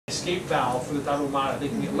escape valve for the tarahumara. They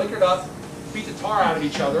can get liquored up, beat the tar out of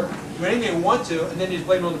each other, do anything they want to, and then you just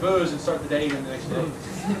blame it on the booze and start the day again the next day.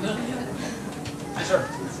 Yes, sir.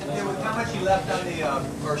 Yeah, with how much you left on the,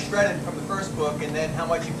 or shredded from the first book, and then how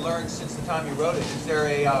much you've learned since the time you wrote it, is there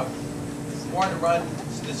a Born to Run,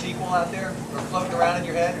 the sequel out there, or floating around in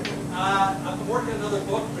your head? I'm working on another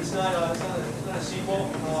book, but it's not a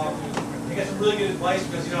sequel. I got some really good advice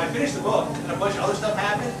because, you know, I finished the book and a bunch of other stuff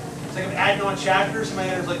happened. It's like I'm adding on chapters, and my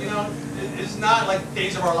editor's like, you know, it's not like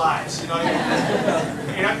Days of Our Lives, you know.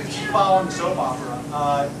 You're not going to keep following the soap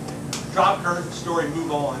opera. Drop curtain story,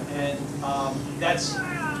 move on, and that's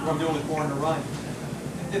what I'm doing with Born to Run.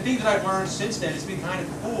 The things that I've learned since then, it's been kind of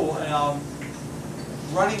cool.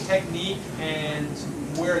 Running technique and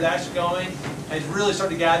where that's going has really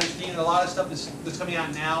started to gather steam. And a lot of stuff that's coming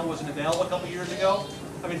out now wasn't available a couple years ago.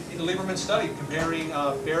 I mean, in the Lieberman study comparing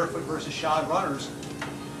barefoot versus shod runners,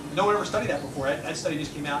 no one ever studied that before. That study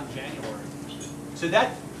just came out in January. So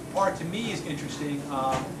that part to me is interesting.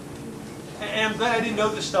 And I'm glad I didn't know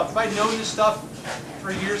this stuff. If I had known this stuff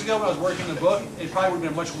 3 years ago when I was working the book, it probably would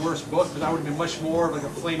have been a much worse book because I would have been much more of like a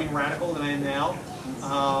flaming radical than I am now.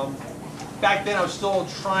 Back then I was still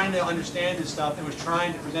trying to understand this stuff and was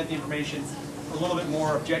trying to present the information a little bit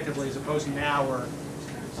more objectively as opposed to now where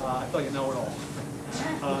I feel like I know it all.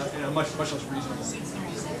 And I'm much less reasonable.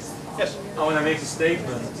 Yes? I want to make a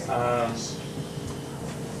statement.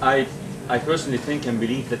 I personally think and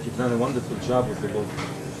believe that you've done a wonderful job with the book.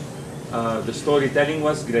 The storytelling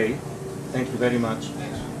was great. Thank you very much.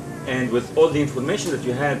 And with all the information that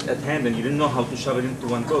you had at hand and you didn't know how to shove it into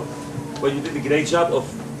one book, well, you did a great job of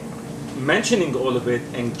mentioning all of it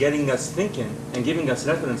and getting us thinking and giving us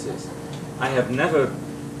references. I have never,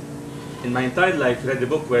 in my entire life, read a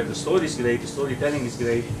book where the story is great, the storytelling is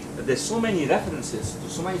great, but there's so many references to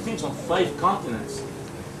so many things on 5 continents.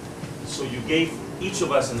 So you gave each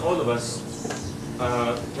of us and all of us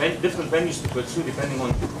different venues to pursue depending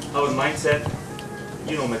on our mindset,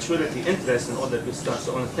 you know, maturity, interest, and all that good stuff.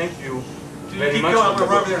 So I want to thank you very much. I'm going to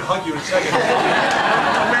run over there and hug you in a second.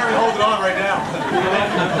 I'm barely holding on right now.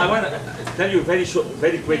 I want to tell you a very short,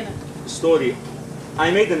 very quick story.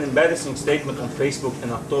 I made an embarrassing statement on Facebook in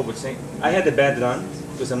October saying I had a bad run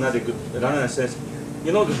because I'm not a good runner. And I says,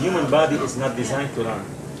 you know, the human body is not designed to run.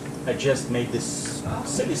 I just made this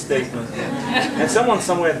silly statement. And someone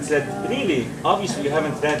somewhere said, really? Obviously you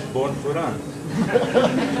haven't read Born to Run.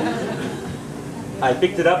 I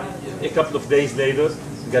picked it up a couple of days later,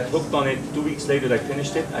 got hooked on it. 2 weeks later I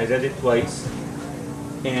finished it. I read it twice.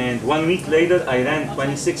 And 1 week later I ran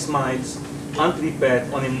 26 miles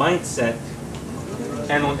unprepared on a mindset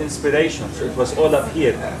and on inspiration. So it was all up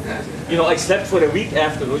here. You know, I slept for a week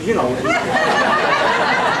afterwards, you know.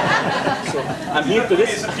 So I'm here to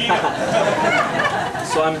listen.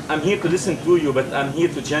 So I'm here to listen to you, but I'm here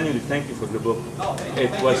to genuinely thank you for the book.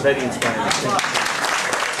 It was very inspiring.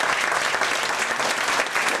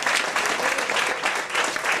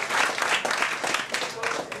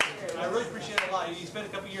 I really appreciate it a lot. You spend a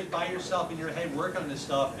couple years by yourself in your head working on this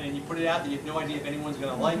stuff, and you put it out there. You have no idea if anyone's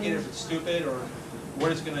going to like it, if it's stupid, or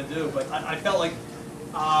what it's going to do. But I felt like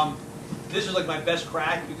this was like my best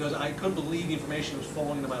crack because I couldn't believe the information was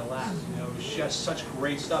falling into my lap. You know, it was just such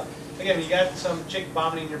great stuff. Again, you got some chick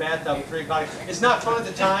vomiting in your bathtub at 3 o'clock. It's not fun at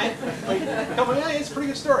the time, but come on, hey, it's a pretty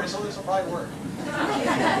good story, so this will probably work. I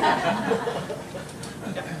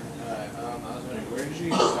was wondering, where did you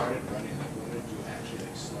get started running? Like, when did you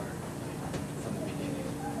actually start from the beginning?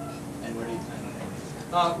 And where do you plan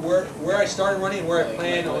on running? Where I started running and where I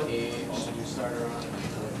plan on. What age did you start around? And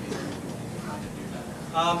what made you want to do that?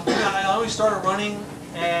 I always started running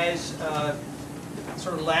as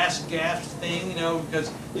sort of last gasp thing, you know, because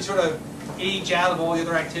you sort of age out of all the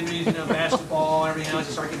other activities, you know, basketball and everything else,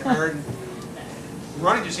 you start getting hurt. And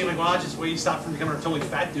running just seemed like, well, I'll just wait, stop from becoming a totally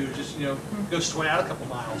fat dude, just, you know, go sweat out a couple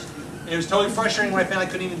miles. And it was totally frustrating when I found I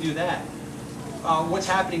couldn't even do that. What's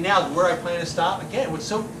happening now is where I plan to stop. Again, what's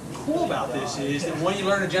so cool about this is that when you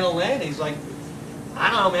learn a gentle landing, it's like, I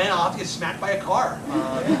don't know, man, I'll have to get smacked by a car.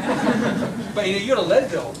 But you know, you go to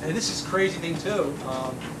Leadville, and this is a crazy thing too.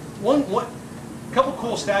 A couple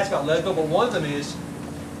cool stats about Leadville, but one of them is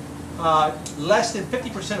less than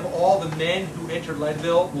 50% of all the men who enter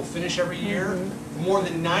Leadville will finish every year. More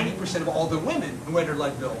than 90% of all the women who enter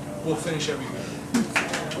Leadville will finish every year.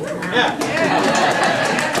 Yeah.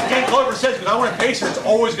 Ken Clover says, because I want a pacer, it's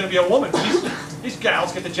always going to be a woman. These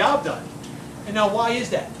gals get the job done. And now, why is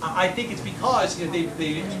that? I think it's because, you know,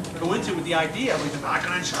 they go into it with the idea, like, they're not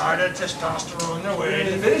going to try to testosterone their way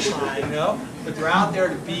to the finish line, you know? But they're out there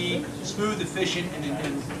to be smooth, efficient,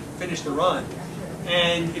 and finish the run.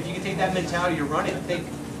 And if you can take that mentality to running, I think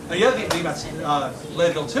Now, the other thing about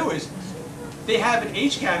Leadville too is they have an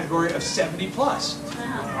age category of 70 plus.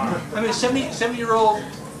 I mean, 70-year-old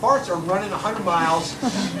farts are running 100 miles,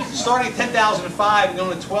 starting at 10,005 and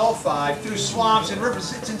going to 12,500 through swamps and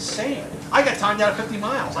rivers. It's insane. I got timed out at 50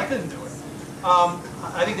 miles. I couldn't do it.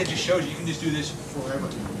 I think that just shows you can just do this forever.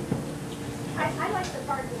 I like the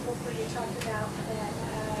part of the book where you talked about that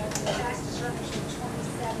the fastest runners were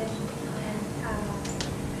 27 and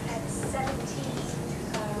at 17,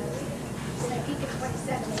 when they peak at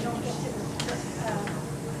 27, they don't get to the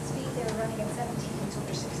speed they were running at 17 until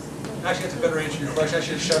they're 16. Actually, that's a better answer to your question. I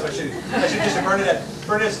should just have Bernadette.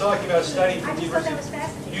 Bernadette's talking about a study from the University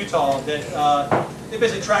of Utah that they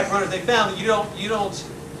basically track runners. They found that you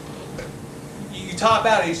top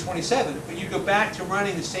out at age 27, but you go back to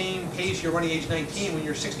running the same pace you're running age 19 when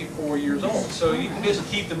you're 64 years old. So you can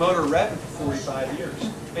basically keep the motor revving for 45 years.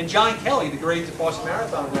 And John Kelly, the great Boston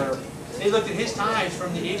Marathon runner, they looked at his times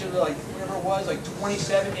from the age of like whatever it was, like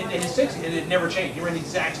 27 into his 60s, and it never changed. He ran the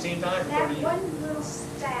exact same time for 30 years. That one little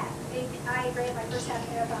stat, I ran my first half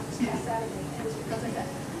marathon this past Saturday, and it was because I thought,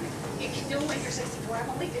 you can do it when you're 64. I'm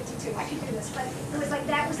only 52. I can do this. But it was like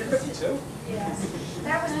that was You're the 52? Yes.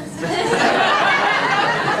 That was the statistic.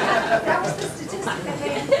 That was the statistic. I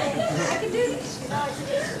can do this. You know,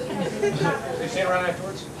 Did you stand around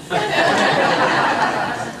afterwards?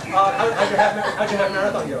 How'd your half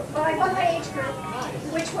marathon go? Well, I won my age group,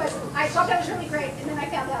 which was, I thought that was really great, and then I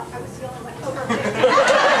found out I was the only one over 50.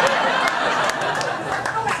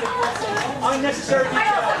 Unnecessary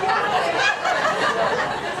details.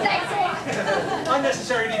 Thanks,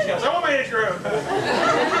 Unnecessary details. I want my age group.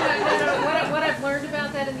 What I've learned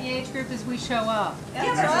about that in the age group is we show up.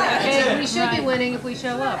 That's right. And we should be winning if we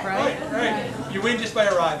show up, right? Right. You win just by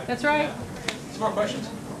arriving. That's right. Some more questions?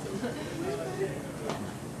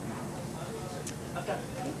 I've got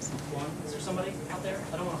one. Is there somebody out there?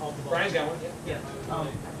 I don't want to hold the ball. Brian's got one. Yeah.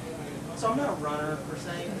 So I'm not a runner per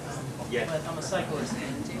se, Yeah. but I'm a cyclist,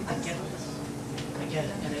 and I get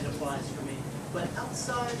it, and it applies for me. But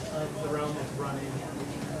outside of the realm of running and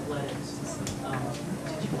athletics,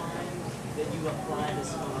 did you find that you apply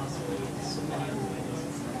this philosophy in so many other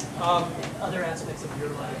ways? Other aspects of your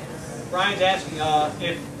life? Brian's asking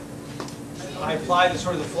if I apply the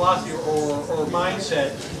sort of the philosophy or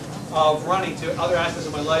mindset of running to other aspects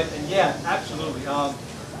of my life, and yeah, absolutely.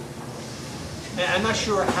 And I'm not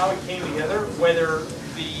sure how it came together, whether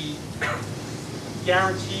the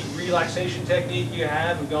guaranteed relaxation technique you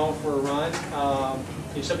have of going for a run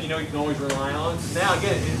is something you can always rely on. Now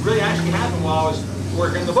again, it really actually happened while I was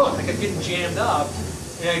working the book. I kept getting jammed up,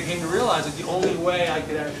 and I came to realize that the only way I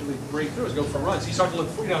could actually break through is go for a run. So you start to look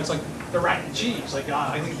for, it's like the rat and cheese. Like,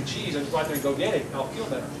 I think the cheese, I just go out there and go get it, and I'll feel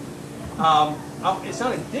better. It's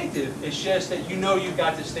not addictive, it's just that you've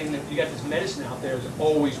got this thing, that you got this medicine out there that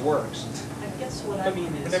always works. I guess what I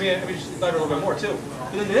mean is... Let me just elaborate a little bit more too.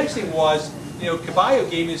 But then the next thing was, Caballo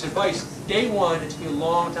gave me this advice. Day one, it took me a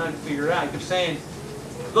long time to figure it out. He kept saying,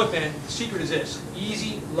 look man, the secret is this: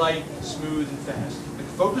 easy, light, smooth, and fast. Like,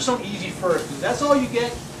 focus on easy first, because that's all you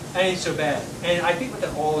get, and it ain't so bad. And I think about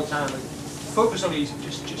that all the time. Like, focus on easy,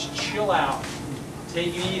 just chill out,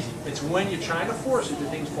 take it easy. It's when you're trying to force it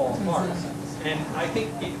that things fall apart. And I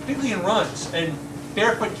think, particularly in runs, and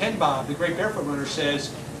Barefoot Ken Bob, the great barefoot runner,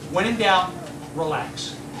 says, when in doubt,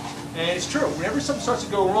 relax. And it's true. Whenever something starts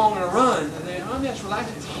to go wrong in a run, and then, I'm just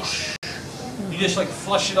relaxing. You just like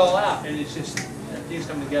flush it all out, and it's just things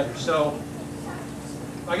come together. So,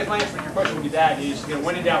 I guess my answer to your question would be that is,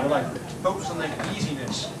 when in doubt, relax. Focus on that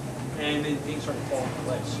easiness, and then things start to fall into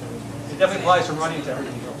place. It definitely applies to running to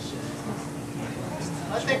everything else.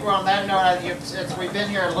 I think we're on that note. Since we've been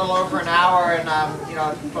here a little over an hour, and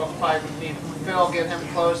folks probably need Phil get him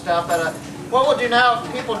closed up. But what we'll do now,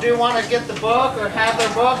 if people do want to get the book or have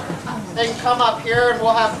their book, they can come up here and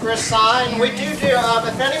we'll have Chris sign. We do.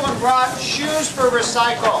 If anyone brought shoes for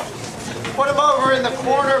recycle, put them over in the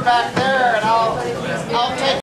corner back there, and I'll take.